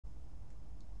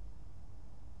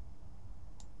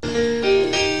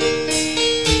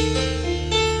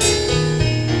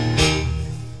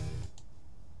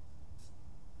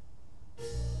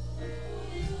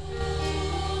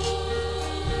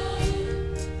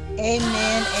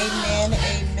Amen, amen,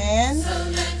 amen.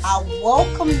 I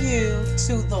welcome you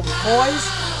to the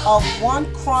voice of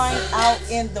one crying out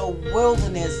in the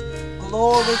wilderness.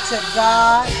 Glory to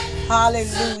God.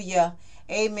 Hallelujah.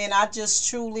 Amen. I just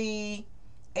truly,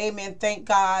 amen, thank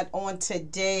God on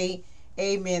today.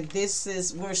 Amen.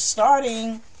 We're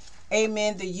starting,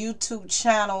 amen, the YouTube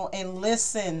channel, and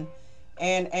listen.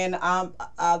 And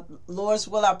Lord's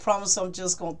will, I promise I'm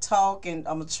just going to talk, and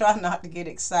I'm going to try not to get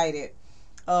excited.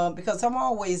 Because I'm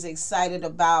always excited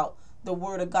about the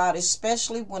Word of God,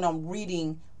 especially when I'm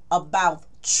reading about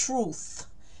truth.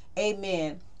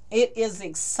 Amen. It is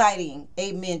exciting,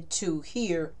 amen, to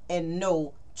hear and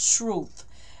know truth.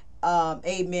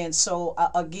 Amen. So,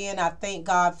 again, I thank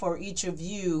God for each of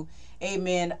you.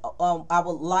 Amen. I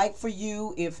would like for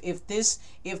you, if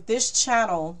this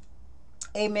channel,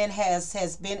 amen,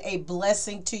 has been a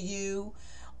blessing to you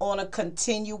on a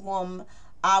continuum,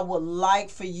 I would like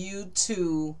for you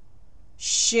to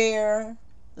share,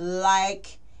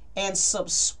 like, and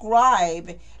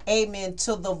subscribe, amen,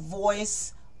 to the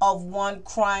Voice of One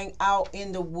Crying Out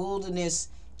in the Wilderness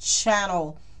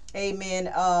channel.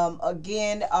 Amen.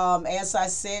 Again, as I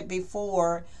said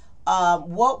before,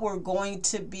 what we're going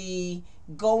to be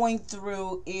going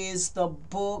through is the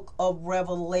book of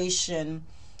Revelation.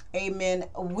 Amen.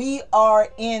 We are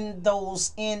in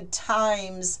those end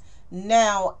times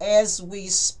now as we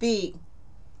speak.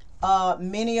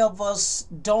 Many of us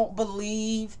don't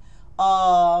believe.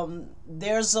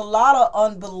 There's a lot of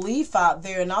unbelief out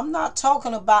there, and I'm not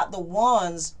talking about the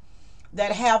ones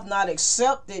that have not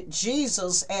accepted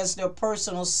Jesus as their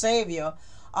personal Savior.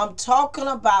 I'm talking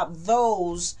about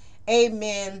those,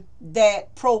 amen,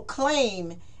 that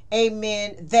proclaim,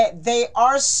 amen, that they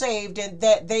are saved and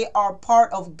that they are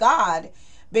part of God,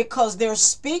 because they're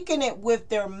speaking it with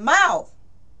their mouth,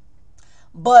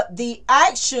 but the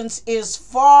actions is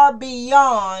far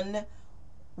beyond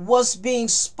what's being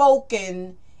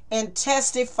spoken and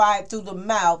testified through the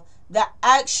mouth. The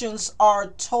actions are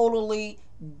totally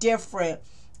different.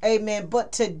 Amen.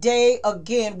 But today,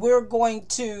 again, we're going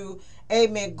to,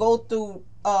 amen, go through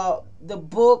the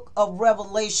book of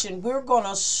Revelation. We're going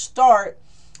to start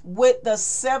with the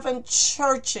 7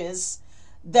 churches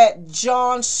that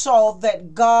John saw,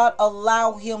 that God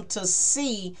allowed him to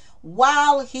see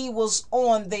while he was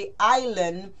on the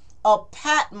island of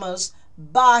Patmos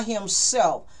by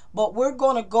himself. But we're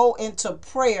going to go into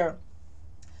prayer.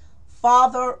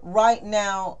 Father, right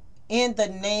now, in the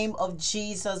name of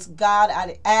Jesus, God,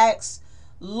 I ask,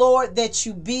 Lord, that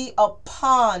you be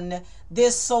upon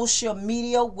this social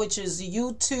media, which is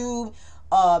YouTube,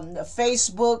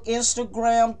 Facebook,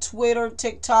 Instagram, Twitter,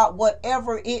 TikTok,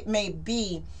 whatever it may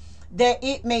be, that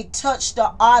it may touch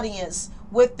the audience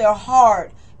with their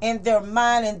heart and their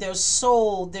mind and their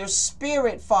soul, their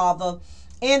spirit, Father.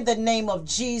 In the name of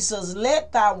Jesus,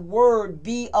 let thy word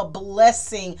be a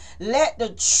blessing. Let the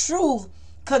truth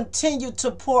continue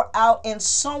to pour out and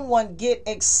someone get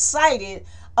excited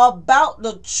about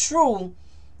the truth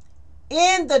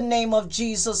in the name of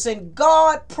Jesus. And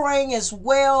God, praying as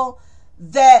well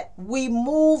that we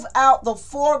move out the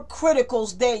 4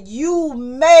 criticals, that you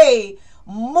may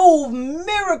move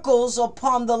miracles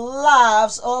upon the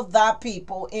lives of thy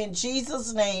people. In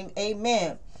Jesus' name,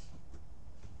 amen.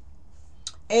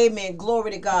 Amen.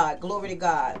 Glory to God. Glory to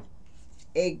God.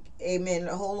 Amen.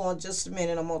 Hold on just a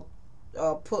minute. I'm going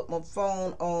to put my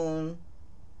phone on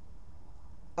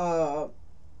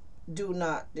do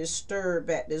not disturb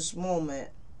at this moment,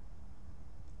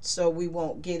 so we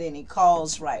won't get any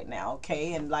calls right now.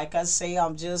 Okay. And like I say,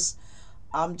 I'm just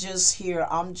here.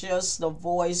 I'm just the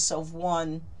voice of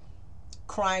one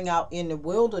crying out in the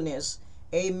wilderness.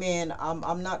 Amen.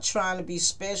 I'm not trying to be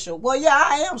special. Well, yeah,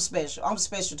 I am special. I'm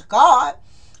special to God.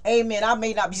 Amen. I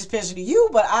may not be special to you,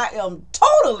 but I am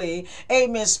totally,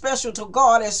 amen, special to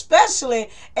God, especially,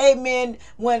 amen,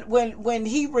 when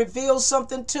he reveals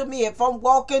something to me. If I'm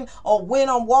walking, or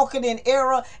when I'm walking in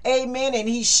error, amen, and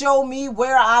he show me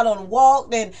where I done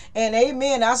walked, and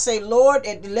amen, I say, Lord,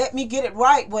 let me get it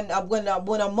right when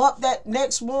I'm up that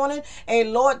next morning. Hey,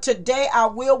 Lord, today I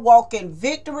will walk in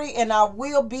victory and I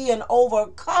will be an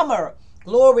overcomer.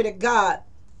 Glory to God.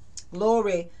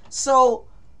 Glory. So,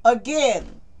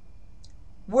 again,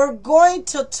 we're going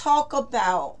to talk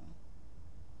about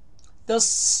the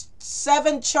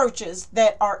 7 churches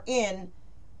that are in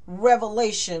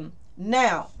Revelation.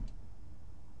 Now,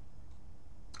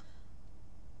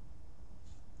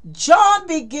 John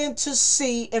began to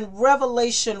see in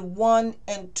Revelation 1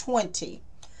 and 20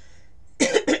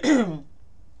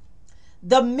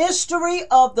 the mystery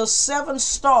of the 7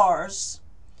 stars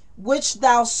which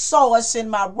thou sawest in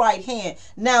my right hand.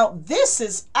 Now, this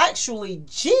is actually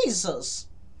Jesus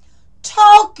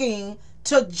talking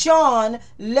to John,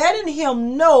 letting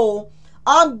him know,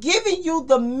 I'm giving you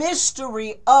the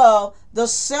mystery of the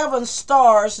 7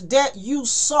 stars that you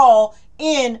saw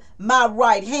in my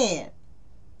right hand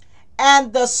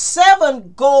and the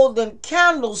 7 golden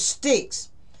candlesticks.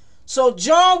 So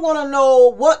John want to know,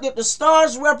 what did the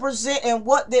stars represent and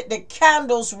what did the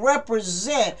candles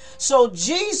represent? So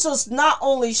Jesus not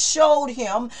only showed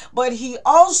him, but he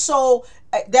also,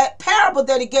 that parable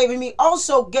that he gave him, he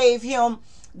also gave him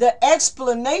the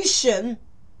explanation,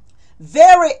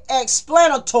 very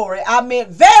explanatory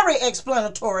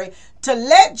to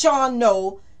let John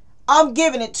know, I'm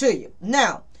giving it to you.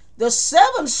 Now, the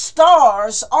 7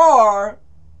 stars are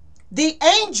the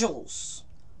angels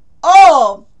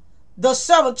of the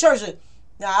 7 churches.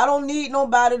 Now, I don't need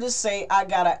nobody to say I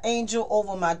got an angel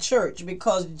over my church,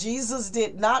 because Jesus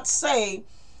did not say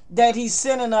that he's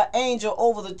sending an angel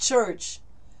over the church.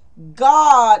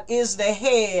 God is the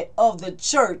head of the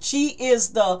church. He is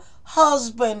the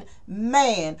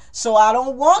husbandman. So I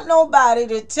don't want nobody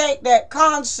to take that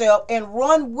concept and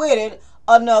run with it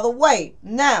another way.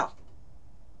 Now,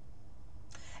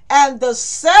 and the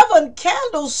 7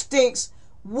 candlesticks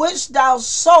which thou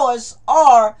sawest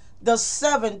are the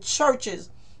 7 churches.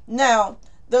 Now,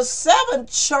 the 7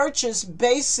 churches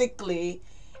basically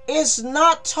is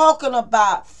not talking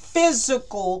about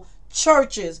physical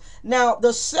churches. Now,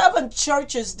 the 7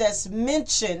 churches that's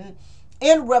mentioned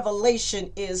in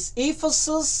Revelation is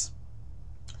Ephesus,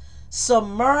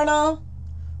 Smyrna,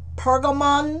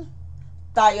 Pergamon,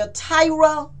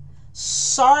 Thyatira,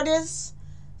 Sardis,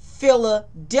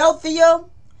 Philadelphia,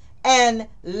 and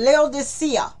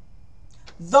Laodicea.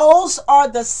 Those are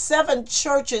the 7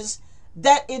 churches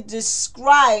that is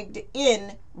described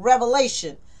in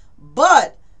Revelation.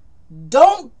 But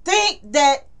don't think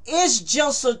that it's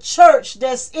just a church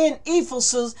that's in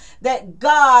Ephesus that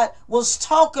God was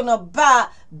talking about,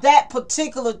 that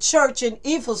particular church in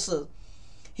Ephesus.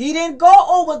 He didn't go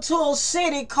over to a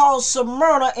city called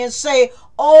Smyrna and say,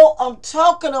 oh, I'm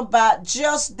talking about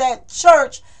just that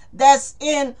church that's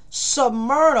in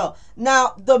Smyrna.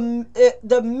 Now,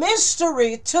 the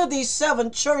mystery to these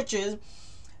 7 churches,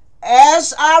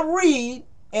 as I read,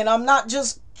 and I'm not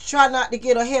just trying not to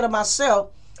get ahead of myself,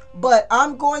 but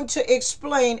I'm going to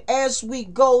explain as we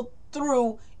go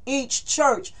through each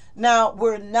church. Now,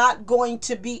 we're not going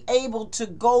to be able to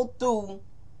go through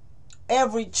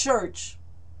every church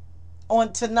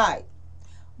on tonight,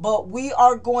 but we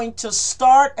are going to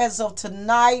start as of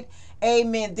tonight.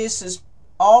 Amen. This is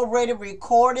already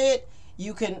recorded.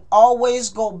 You can always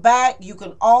go back. You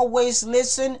can always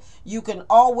listen. You can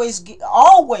always get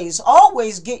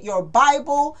your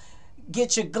Bible.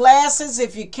 Get your glasses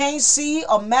if you can't see,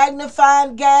 a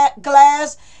magnifying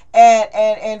glass,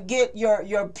 and get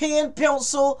your pen,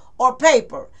 pencil, or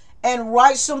paper, and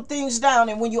write some things down.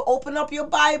 And when you open up your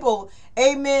Bible,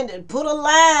 amen, and put a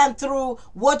line through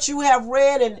what you have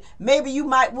read, and maybe you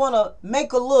might want to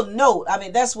make a little note. I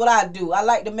mean, that's what I do. I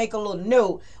like to make a little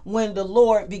note when the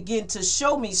Lord begins to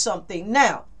show me something.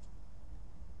 Now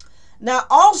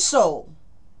also,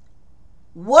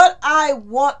 what I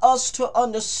want us to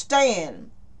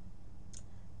understand,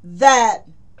 that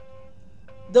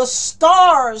the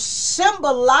stars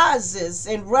symbolizes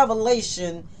in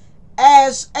Revelation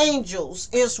as angels,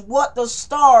 is what the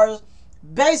stars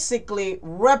basically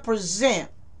represent.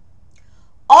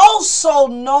 Also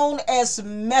known as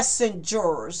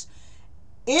messengers.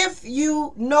 If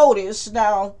you notice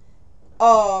now,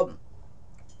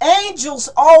 angels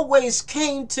always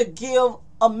came to give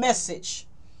a message,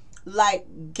 like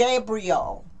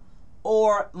Gabriel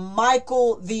or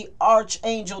Michael the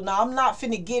archangel. Now, I'm not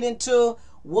finna get into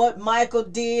what Michael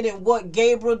did and what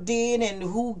Gabriel did and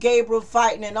who Gabriel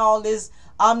fighting and all this.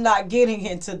 I'm not getting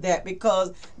into that,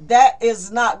 because that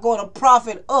is not going to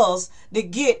profit us to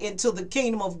get into the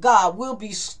kingdom of God. We'll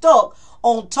be stuck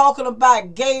on talking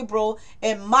about Gabriel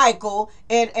and Michael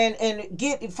and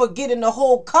forgetting the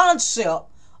whole concept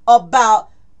about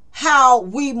how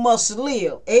we must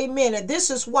live. Amen. And this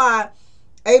is why,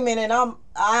 amen, and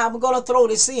I'm going to throw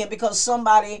this in because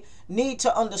somebody need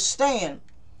to understand.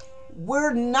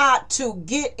 We're not to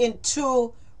get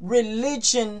into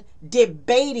religion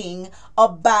debating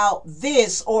about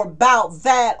this or about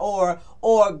that, or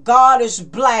God is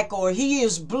black or he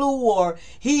is blue or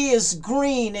he is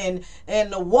green, and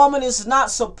the woman is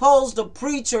not supposed to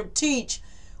preach or teach.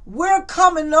 We're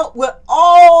coming up with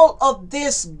all of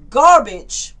this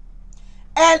garbage,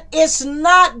 and it's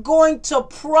not going to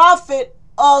profit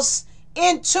us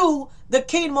into the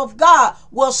kingdom of God.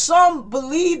 Well, some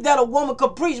believe that a woman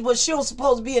could preach, but she was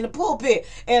supposed to be in the pulpit.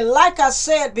 And like I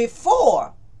said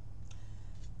before,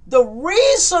 the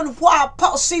reason why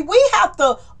Paul, see, we have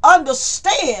to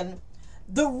understand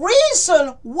the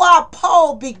reason why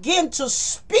Paul began to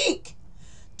speak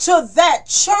to that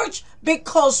church,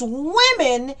 because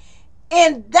women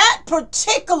in that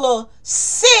particular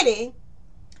city,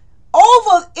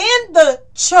 over in the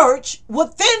church,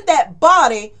 within that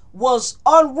body, was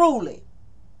unruly.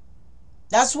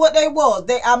 That's what they was.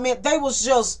 They was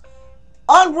just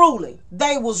unruly.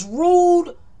 They was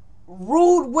rude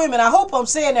women. I hope I'm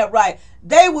saying that right.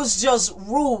 They was just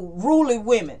ruly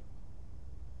women.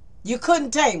 You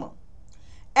couldn't tame them.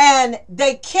 And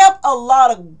they kept a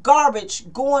lot of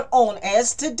garbage going on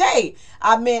as today.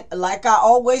 Like I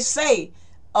always say,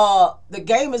 the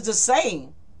game is the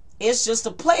same. It's just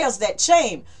the players that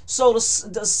change. So the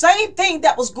same thing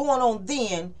that was going on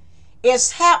then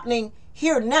is happening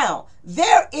here now.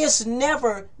 There is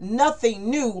never nothing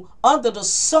new under the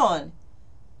sun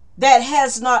that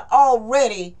has not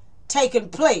already taken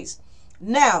place.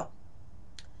 Now,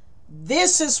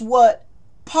 this is what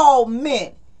Paul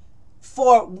meant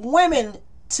for women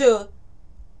to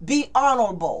be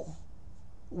honorable.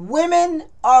 Women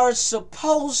are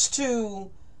supposed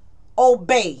to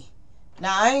obey.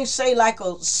 Now, I ain't say like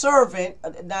a servant.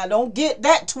 Now, don't get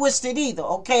that twisted either,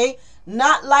 okay?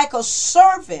 Not like a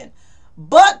servant,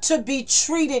 but to be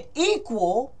treated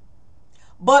equal.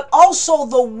 But also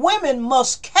the women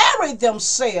must carry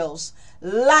themselves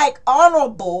like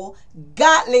honorable,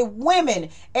 godly women.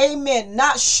 Amen.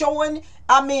 Not showing,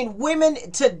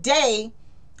 women today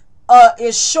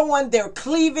is showing their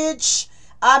cleavage.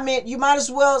 You might as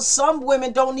well, some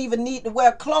women don't even need to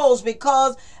wear clothes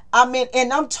because,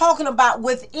 and I'm talking about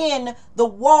within the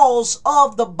walls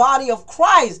of the body of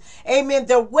Christ. Amen.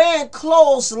 They're wearing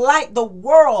clothes like the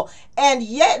world. And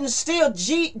yet and still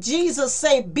Jesus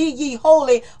say, be ye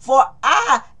holy, for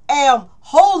I am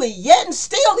holy. Yet and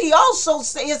still he also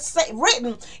says, it's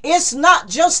written, it's not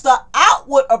just the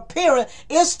outward appearance,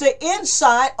 it's the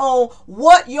inside on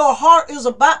what your heart is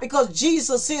about, because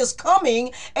Jesus is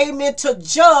coming, amen, to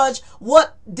judge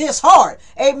what this heart,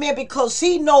 amen, because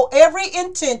he know every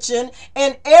intention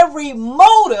and every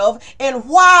motive and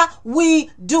why we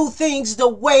do things the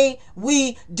way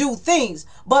we do things.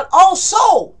 But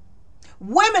also,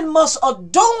 women must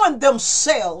adorn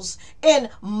themselves in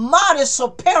modest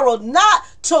apparel, not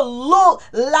to look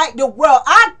like the world.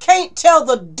 I can't tell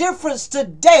the difference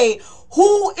today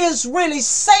who is really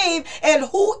saved and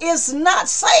who is not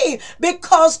saved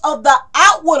because of the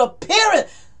outward appearance.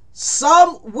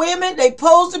 Some women, they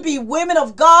pose to be women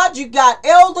of God. You got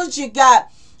elders, you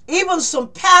got even some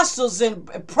pastors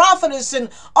and prophets and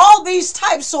all these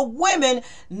types of women,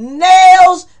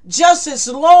 nails just as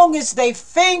long as they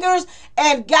fingers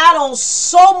and got on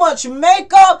so much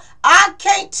makeup. I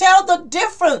can't tell the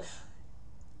difference.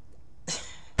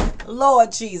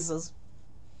 Lord Jesus.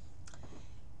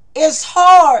 It's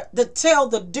hard to tell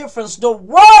the difference. The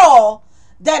world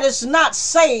that is not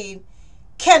saved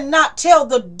cannot tell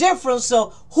the difference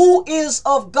of who is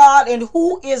of God and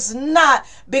who is not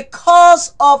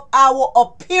because of our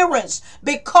appearance,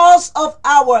 because of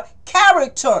our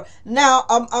character. Now,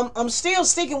 I'm still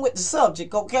sticking with the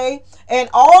subject, okay? And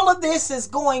all of this is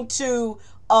going to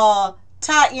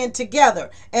tie in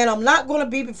together. And I'm not going to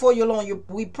be before you long.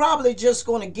 We probably just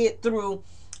going to get through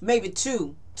maybe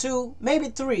two, maybe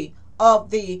three of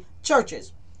the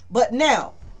churches. But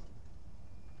now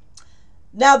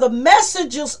the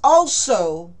messengers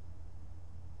also,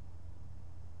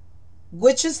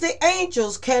 which is the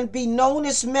angels, can be known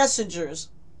as messengers,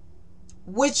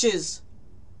 which is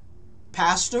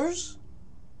pastors,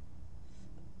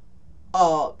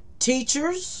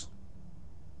 teachers,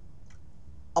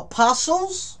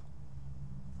 apostles,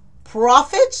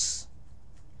 prophets,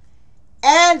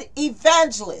 and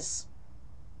evangelists.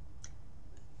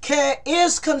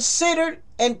 Is considered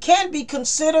and can be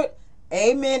considered,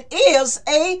 amen, is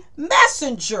a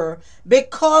messenger,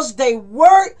 because they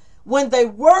work, when they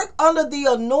work under the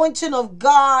anointing of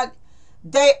God,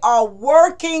 they are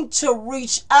working to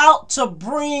reach out to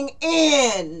bring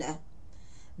in.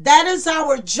 That is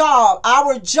our job.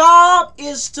 Our job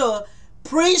is to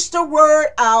preach the word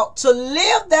out, to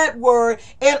live that word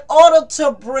in order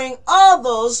to bring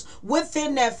others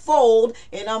within that fold.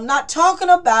 And I'm not talking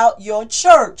about your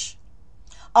church.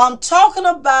 I'm talking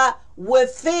about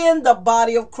within the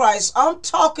body of Christ. I'm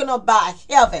talking about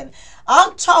heaven.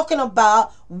 I'm talking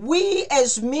about we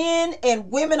as men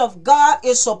and women of God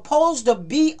is supposed to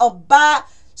be about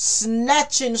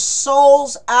snatching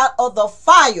souls out of the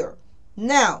fire.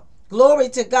 Now, glory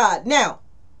to God.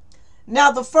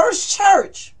 Now the first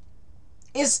church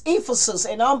is Ephesus,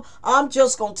 and I'm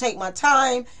just going to take my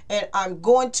time and I'm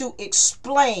going to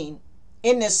explain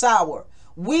in this hour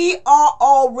We are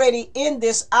already in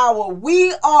this hour.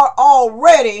 We are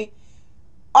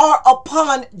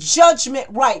upon judgment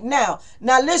right now.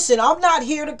 Now listen, I'm not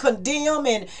here to condemn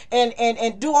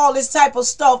and do all this type of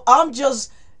stuff. I'm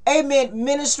just, amen,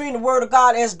 ministering the word of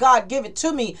God as God give it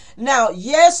to me. Now,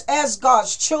 yes, as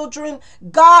God's children,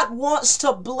 God wants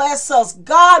to bless us.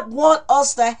 God wants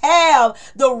us to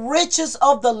have the riches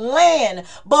of the land,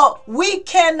 but we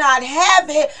cannot have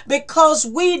it because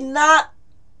we not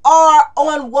are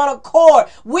on one accord.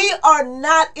 We are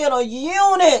not in a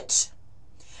unit.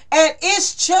 And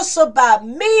it's just about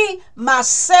me,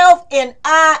 myself, and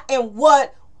I, and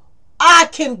what I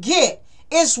can get.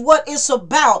 It's what it's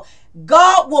about.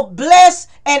 God will bless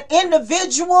an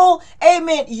individual.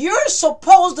 Amen. You're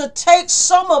supposed to take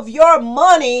some of your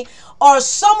money or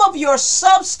some of your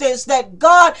substance that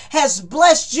God has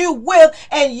blessed you with,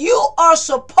 and you are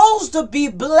supposed to be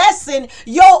blessing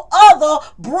your other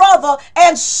brother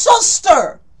and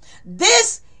sister.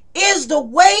 This is the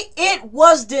way it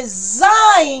was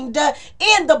designed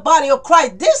in the body of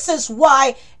Christ. This is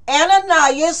why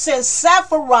Ananias and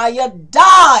Sapphira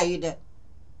died.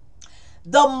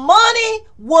 The money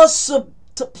was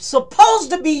supposed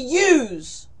to be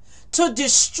used to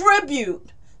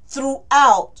distribute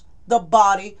throughout the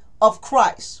body of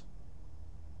Christ.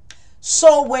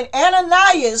 So when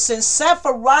Ananias and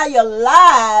Sapphira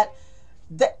lied,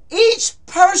 each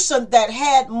person that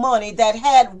had money, that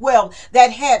had wealth,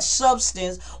 that had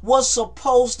substance was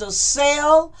supposed to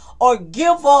sell or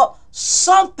give up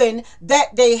something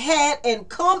that they had and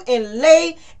come and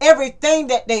lay everything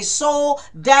that they sold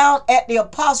down at the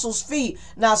apostles' feet.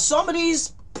 Now, some of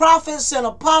these prophets and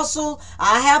apostles,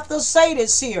 I have to say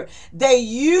this here, they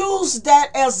use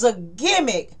that as a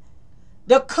gimmick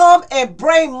to come and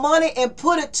bring money and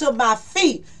put it to my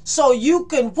feet so you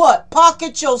can what?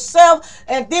 Pocket yourself,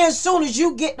 and then as soon as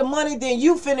you get the money, then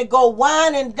you finna go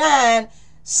wine and dine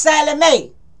Sally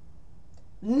Mae.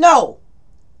 No.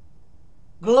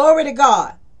 Glory to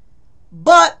God.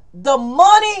 But the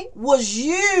money was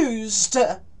used,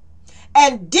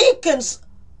 and deacons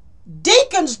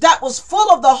that was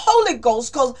full of the Holy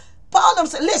Ghost, because Paul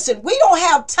said, listen, we don't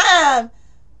have time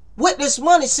with this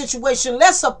money situation.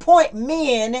 Let's appoint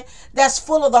men that's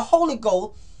full of the Holy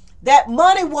Ghost. That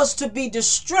money was to be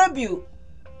distributed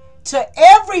to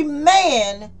every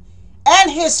man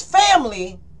and his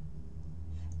family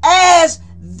as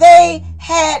they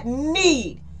had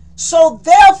need. So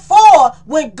therefore,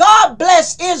 when God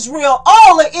blessed Israel,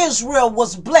 all of Israel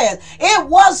was blessed. It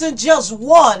wasn't just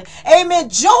one. Amen.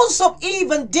 Joseph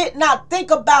even did not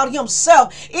think about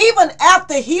himself. Even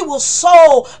after he was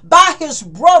sold by his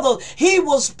brothers, he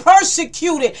was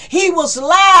persecuted. He was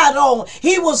lied on.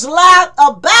 He was lied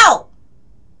about.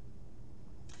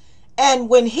 And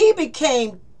when he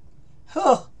became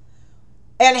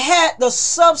and had the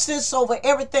substance over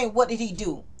everything, what did he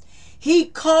do? He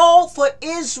called for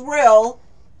Israel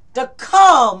to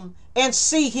come and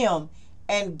see him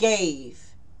and gave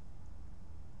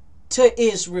to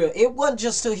Israel. It wasn't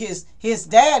just to his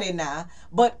daddy now,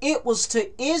 but it was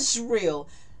to Israel.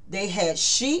 They had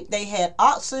sheep, they had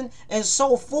oxen, and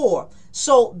so forth.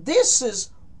 So this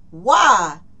is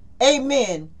why,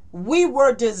 amen, we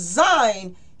were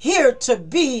designed here to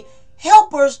be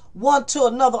helpers one to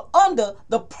another under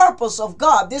the purpose of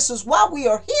God. This is why we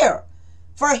are here.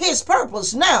 For his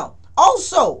purpose. Now,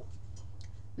 also,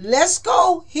 let's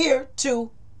go here to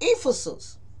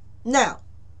Ephesus. Now,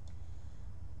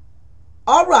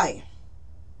 all right.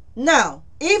 Now,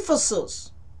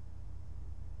 Ephesus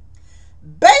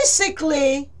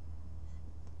basically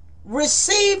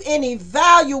received an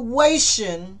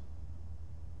evaluation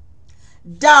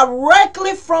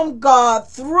directly from God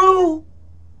through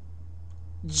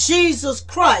Jesus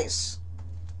Christ.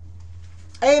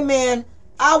 Amen.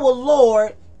 Our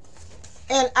Lord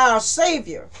and our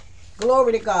Savior.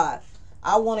 Glory to God.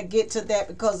 I want to get to that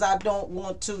because I don't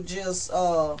want to just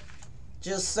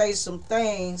say some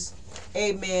things.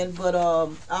 Amen. But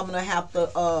I'm going to have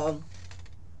to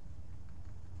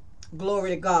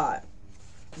glory to God.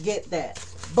 Get that.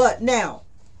 But now,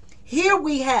 here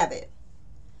we have it.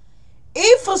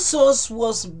 Ephesus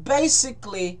was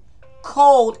basically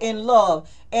cold in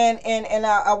love. And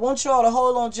I want you all to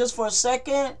hold on just for a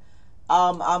second.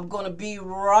 I'm going to be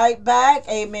right back.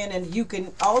 Amen. And you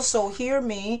can also hear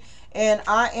me. And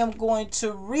I am going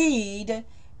to read,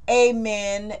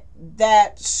 amen,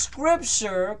 that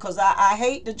scripture. Because I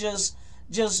hate to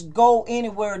just go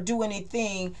anywhere or do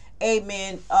anything,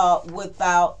 amen,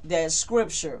 without that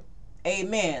scripture.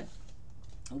 Amen.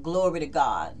 Glory to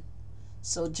God.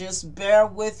 So just bear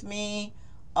with me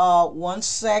 1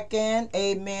 second.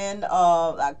 Amen.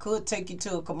 I could take you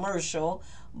to a commercial.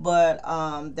 but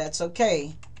that's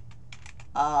okay.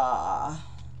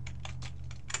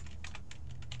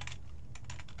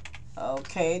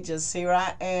 Okay, just here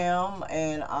I am,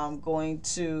 and I'm going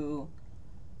to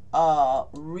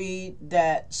read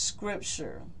that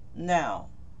scripture now.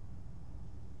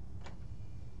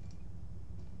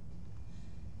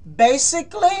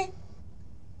 Basically,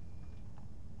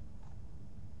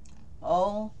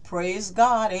 oh, praise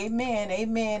God, amen,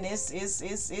 amen.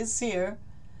 It's here.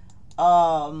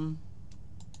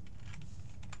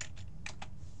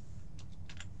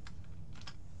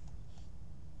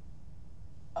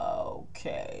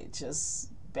 Okay, just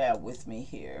bear with me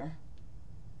here.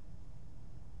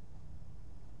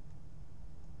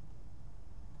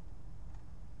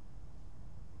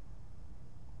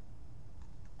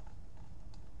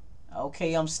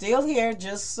 Okay, I'm still here.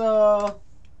 Just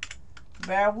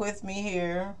bear with me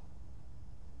here.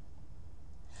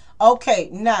 Okay,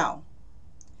 now,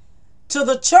 to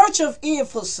the church of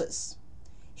Ephesus,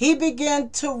 he began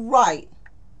to write,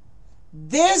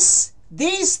 these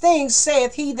things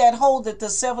saith he that holdeth the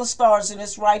 7 stars in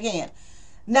his right hand.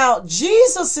 Now,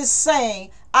 Jesus is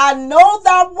saying, I know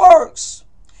thy works,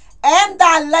 and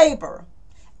thy labor,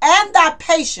 and thy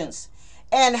patience,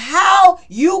 and how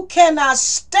you cannot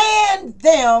stand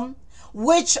them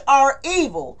which are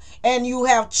evil, and you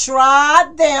have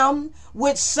tried them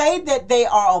which say that they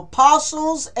are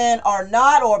apostles and are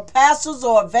not, or pastors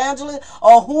or evangelists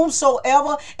or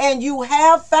whomsoever, and you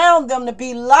have found them to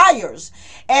be liars,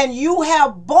 and you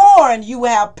have borne, you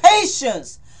have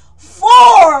patience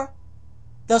for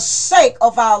the sake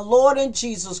of our Lord and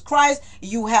Jesus Christ.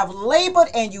 You have labored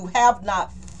and you have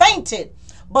not fainted.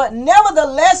 But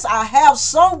nevertheless, I have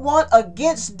somewhat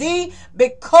against thee,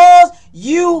 because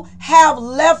you have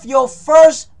left your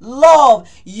first love.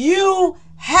 You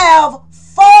have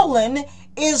fallen,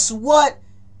 is what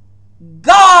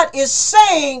God is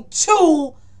saying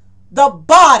to the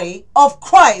body of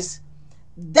Christ.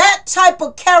 That type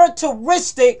of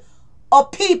characteristic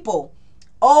of people.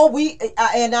 Oh,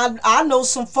 I know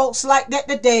some folks like that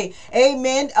today.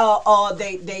 Amen.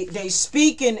 They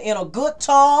speak in a good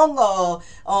tongue.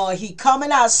 He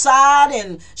coming outside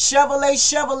and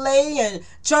Chevrolet and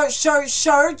church.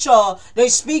 They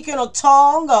speak in a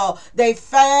tongue. They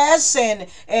fast and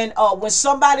when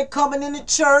somebody coming in the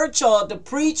church to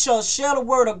preach or share the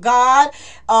word of God,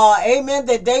 amen,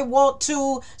 that they want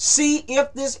to see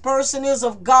if this person is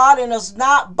of God and is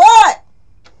not, but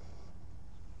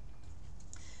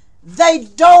they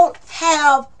don't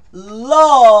have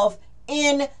love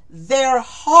in their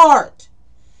heart.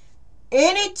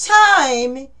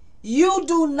 Anytime you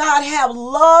do not have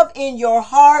love in your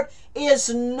heart, is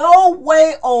no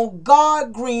way on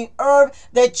God green earth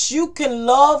that you can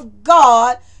love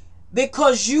God,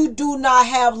 because you do not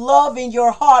have love in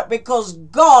your heart, because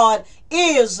God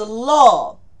is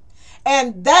love.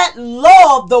 And that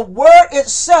love, the word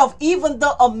itself, even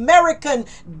the American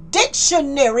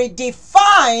dictionary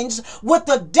defines with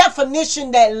the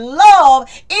definition that love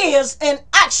is an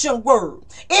action word.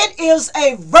 It is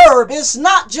a verb. It's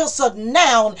not just a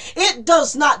noun. It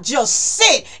does not just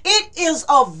sit. It is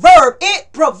a verb.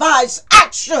 It provides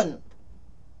action.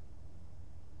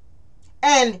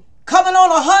 And coming on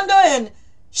a Honda and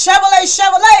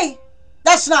Chevrolet,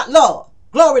 that's not love.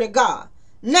 Glory to God.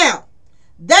 Now,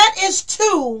 that is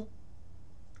to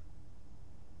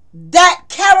that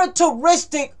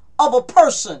characteristic of a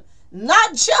person,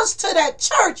 not just to that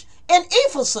church in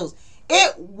Ephesus.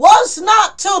 It was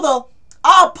not to the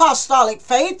apostolic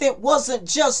faith. It wasn't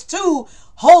just to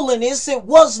holiness. It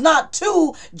was not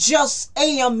to just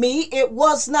AME. It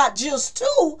was not just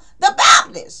to the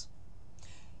Baptists.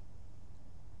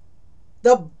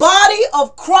 The body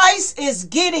of Christ is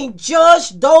getting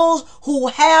judged, those who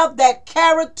have that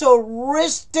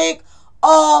characteristic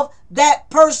of that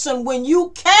person. When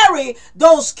you carry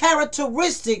those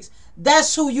characteristics,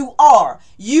 that's who you are.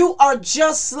 You are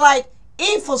just like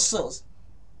Ephesus.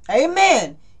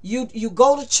 Amen. You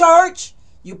go to church,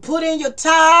 you put in your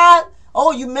tithe.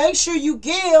 Oh, you make sure you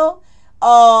give.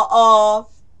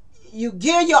 You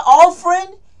give your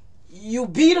offering. You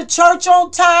be to church on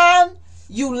time.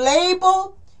 You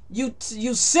labor, you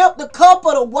sip the cup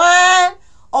of the wine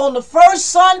on the first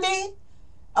Sunday.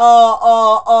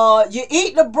 You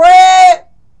eat the bread.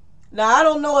 Now, I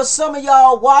don't know if some of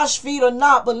y'all wash feet or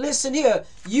not, but listen here.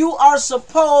 You are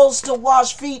supposed to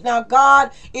wash feet. Now,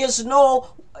 God is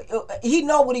he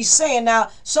know what he's saying. Now,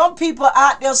 some people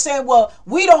out there saying, well,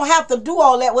 we don't have to do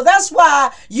all that. Well, that's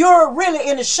why you're really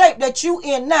in the shape that you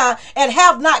in now and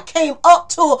have not came up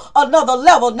to another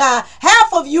level. Now,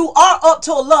 half of you are up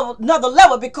to another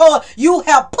level because you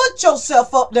have put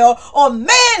yourself up there, or man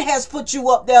has put you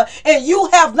up there, and you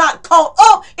have not caught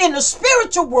up in the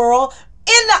spiritual world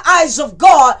in the eyes of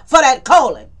God for that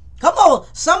calling. Come on,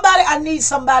 somebody, I need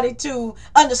somebody to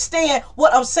understand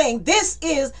what I'm saying. This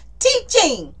is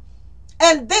teaching,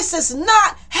 and this is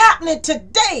not happening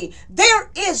today.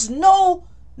 There is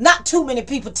not too many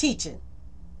people teaching,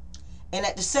 and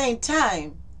at the same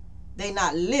time, they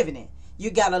not living it. You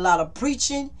got a lot of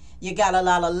preaching, you got a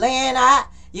lot of laying out,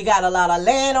 you got a lot of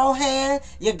laying on hand,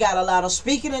 you got a lot of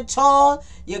speaking in tongues,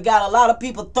 you got a lot of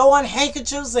people throwing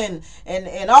handkerchiefs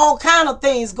and all kind of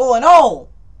things going on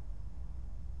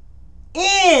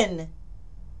in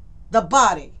the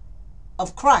body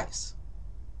of Christ.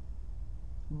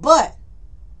 But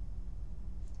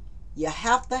you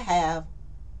have to have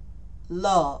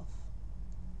love.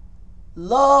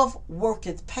 Love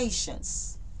worketh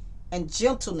patience and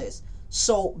gentleness.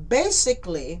 So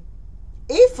basically,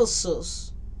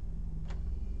 Ephesus,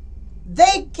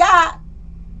 they got,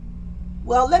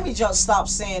 well, let me just stop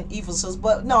saying Ephesus,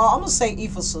 but no, I'm going to say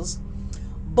Ephesus.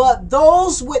 But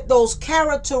those with those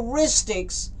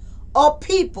characteristics of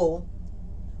people,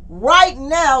 right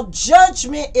now,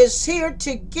 judgment is here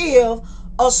to give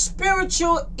a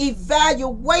spiritual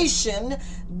evaluation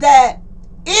that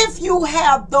if you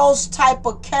have those type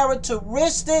of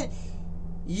characteristics,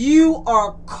 you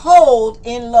are cold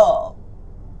in love.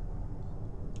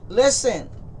 Listen,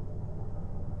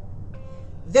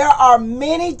 there are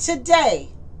many today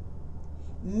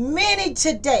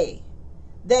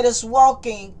that is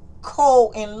walking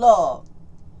cold in love.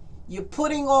 You're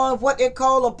putting on what they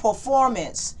call a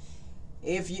performance.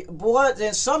 If you, boy,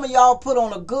 then some of y'all put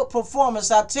on a good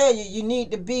performance, I tell you, you need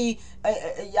to be,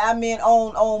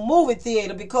 on movie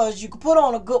theater, because you can put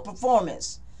on a good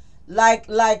performance. Like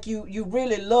you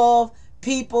really love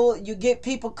people. You get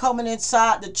people coming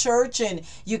inside the church and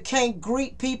you can't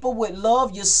greet people with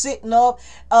love. You're sitting up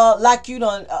like you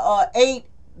done ate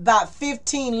about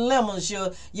 15 lemons.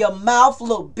 Your mouth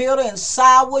look bitter and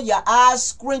sour. Your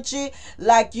eyes squinchy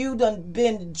like you done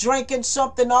been drinking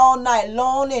something all night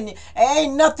long and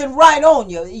ain't nothing right on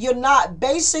you. You're not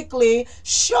basically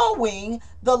showing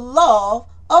the love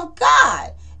of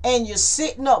God. And you're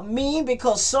sitting up mean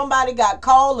because somebody got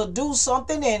called to do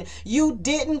something and you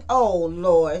didn't. Oh,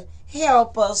 Lord,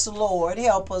 help us, Lord.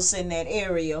 Help us in that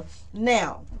area.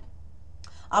 Now,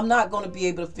 I'm not going to be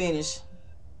able to finish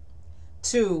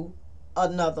to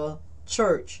another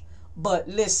church. But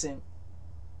listen,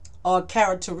 a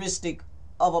characteristic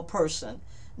of a person.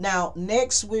 Now,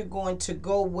 next we're going to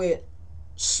go with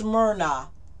Smyrna.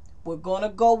 We're going to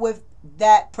go with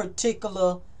that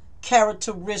particular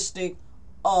characteristic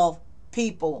of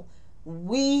people.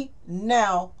 We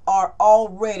now are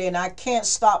already, and I can't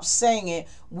stop saying it,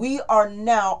 we are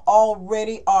now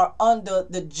already are under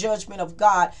the judgment of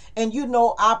God. And you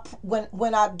know,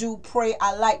 when I do pray,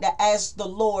 I like to ask the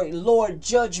Lord,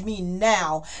 judge me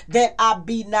now, that I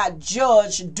be not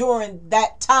judged during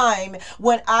that time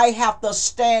when I have to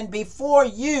stand before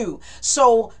you.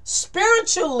 So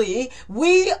spiritually,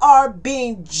 we are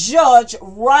being judged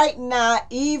right now,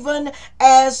 even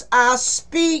as I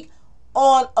speak.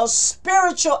 On a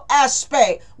spiritual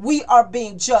aspect, we are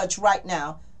being judged right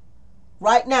now.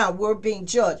 Right now, we're being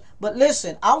judged. But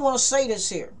listen, I want to say this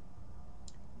here.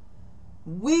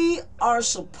 We are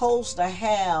supposed to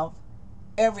have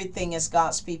everything as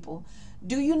God's people.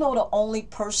 Do you know the only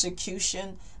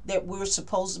persecution that we're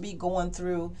supposed to be going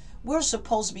through? We're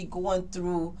supposed to be going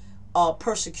through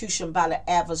persecution by the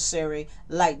adversary,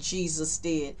 like Jesus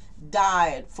did.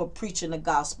 Died for preaching the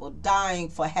gospel, dying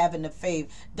for having the faith,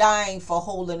 dying for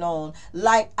holding on,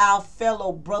 like our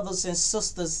fellow brothers and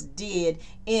sisters did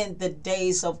in the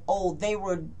days of old.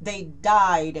 They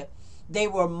died, they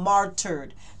were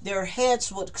martyred, their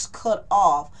heads were cut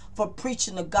off for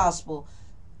preaching the gospel.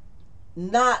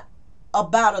 Not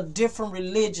about a different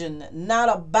religion, not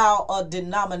about a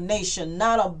denomination,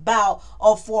 not about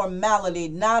a formality,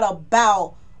 not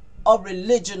about a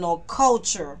religion or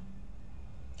culture,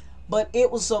 but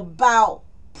it was about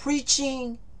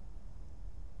preaching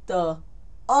the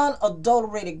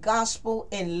unadulterated gospel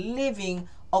and living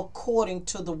according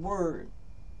to the word.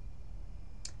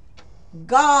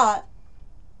 God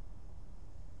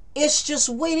is just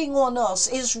waiting on us.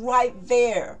 It's right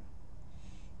there.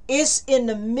 It's in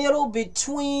the middle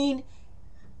between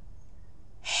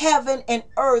heaven and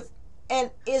earth, and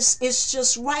it's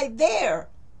just right there.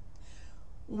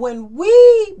 When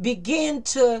we begin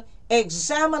to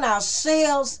examine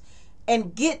ourselves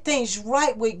and get things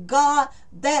right with God,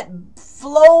 that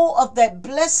flow of that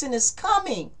blessing is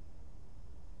coming.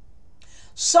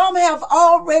 Some have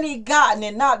already gotten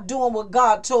and not doing what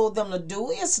God told them to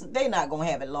do. They're not going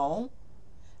to have it long.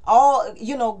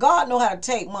 God know how to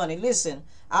take money. Listen,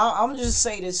 I'm just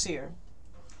say this here.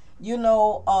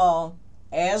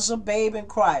 As a babe in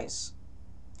Christ,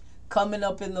 coming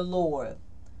up in the Lord,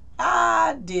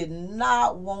 I did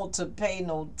not want to pay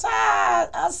no tithe.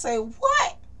 I say,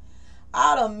 what?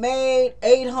 I done made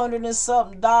 $800 and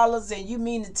something, and you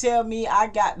mean to tell me I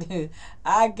got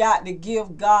to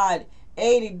give God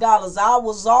 $80? I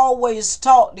was always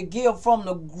taught to give from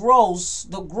the gross,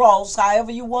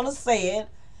 however you want to say it,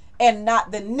 and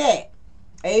not the net.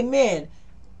 Amen.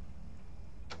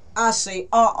 I say,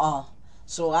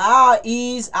 So I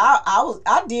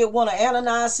did one of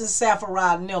Ananias and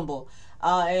Sapphira number.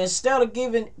 Instead of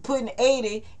putting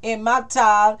 80 in my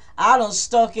tithe, I done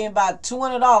stuck in about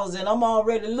 $20, and I'm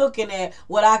already looking at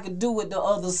what I could do with the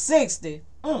other 60.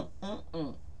 And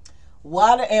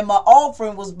my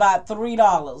offering was about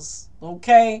 $3.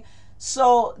 Okay,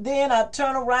 so then I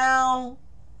turn around,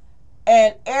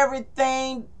 and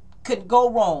everything could go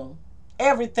wrong.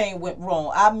 Everything went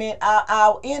wrong. I mean,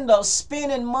 I end up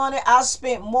spending money. I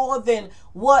spent more than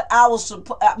what I was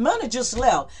supposed. Money just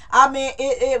left. I mean,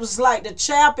 it was like the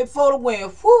chaff before the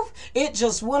wind. Whew, it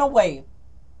just went away.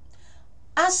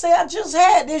 I said, I just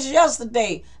had this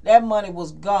yesterday. That money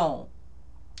was gone.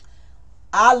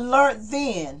 I learned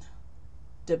then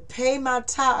to pay my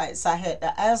tithes. I had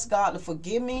to ask God to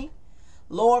forgive me.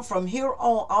 Lord, from here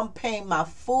on, I'm paying my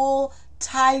full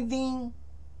tithing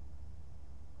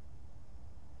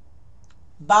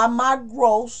by my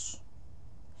gross,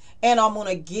 and I'm going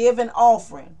to give an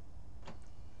offering.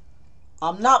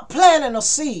 I'm not planting a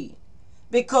seed,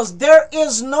 because there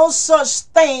is no such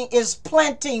thing as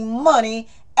planting money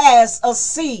as a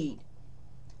seed.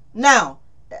 Now,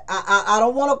 I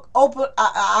don't want to open,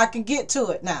 I can get to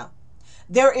it now.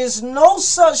 There is no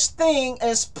such thing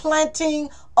as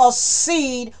planting a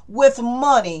seed with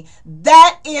money.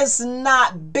 That is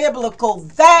not biblical.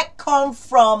 That comes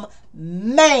from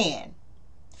man.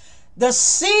 The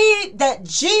seed that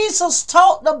Jesus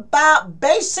talked about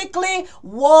basically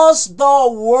was the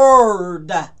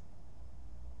word.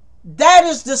 That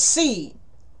is the seed.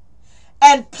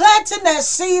 And planting that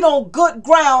seed on good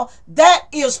ground, that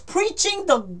is preaching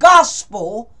the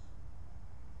gospel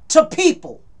to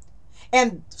people.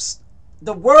 And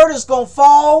the word is going to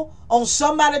fall on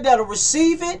somebody that'll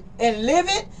receive it and live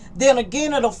it. Then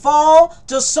again, it'll fall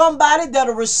to somebody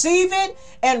that'll receive it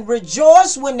and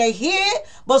rejoice when they hear it.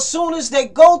 But soon as they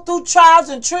go through trials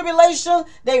and tribulations,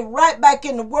 they right back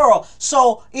in the world.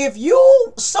 So if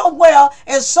you somewhere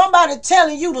and somebody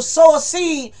telling you to sow a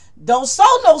seed, don't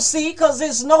sow no seed, because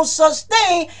there's no such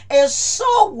thing as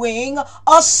sowing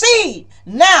a seed.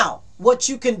 Now, what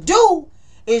you can do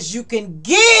is you can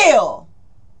give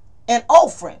an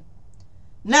offering.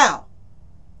 Now,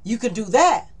 you can do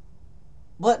that,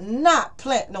 but not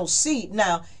plant no seed.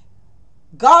 Now,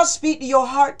 God speak to your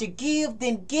heart to give,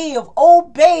 then give.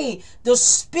 Obey the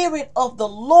Spirit of the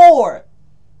Lord.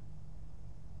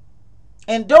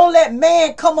 And don't let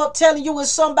man come up telling you,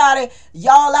 it's somebody,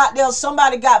 y'all out there,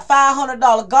 somebody got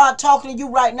 $500. God talking to you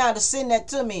right now to send that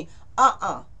to me.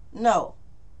 No.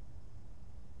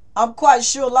 I'm quite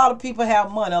sure a lot of people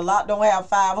have money. A lot don't have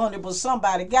 500, but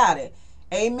somebody got it.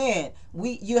 Amen.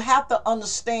 You have to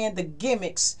understand the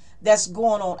gimmicks that's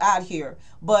going on out here.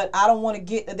 But I don't want to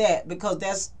get to that, because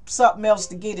that's something else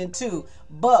to get into.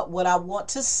 But what I want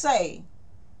to say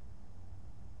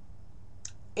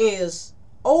is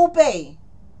obey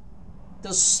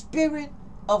the Spirit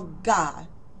of God.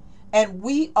 And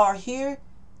we are here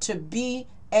to be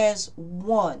as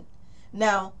one.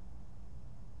 Now,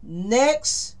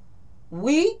 next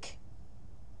week,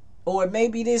 or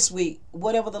maybe this week,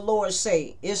 whatever the Lord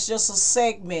say, it's just a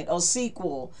segment, a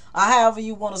sequel, or however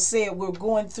you want to say it. We're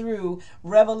going through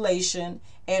Revelation,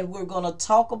 and we're going to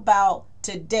talk about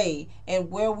today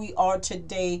and where we are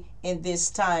today in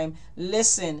this time.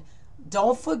 Listen,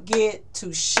 don't forget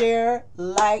to share,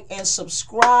 like, and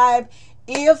subscribe.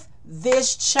 If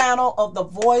this channel of the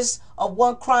Voice of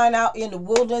One Crying Out in the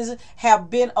Wilderness have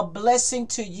been a blessing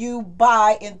to you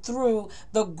by and through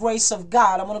the grace of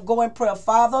God, I'm going to go in prayer.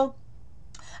 Father,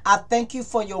 I thank you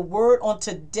for your word on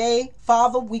today.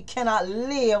 Father, we cannot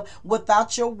live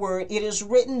without your word. It is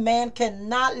written, man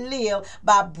cannot live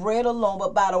by bread alone,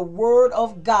 but by the word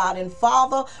of God. And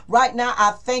Father, right now,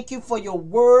 I thank you for your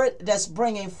word that's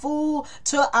bringing food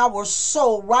to our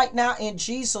soul right now in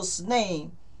Jesus'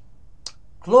 name.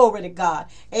 Glory to God.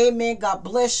 Amen. God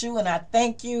bless you, and I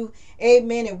thank you.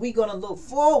 Amen. And we're going to look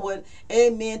forward,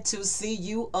 amen, to see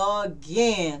you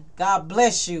again. God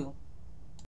bless you.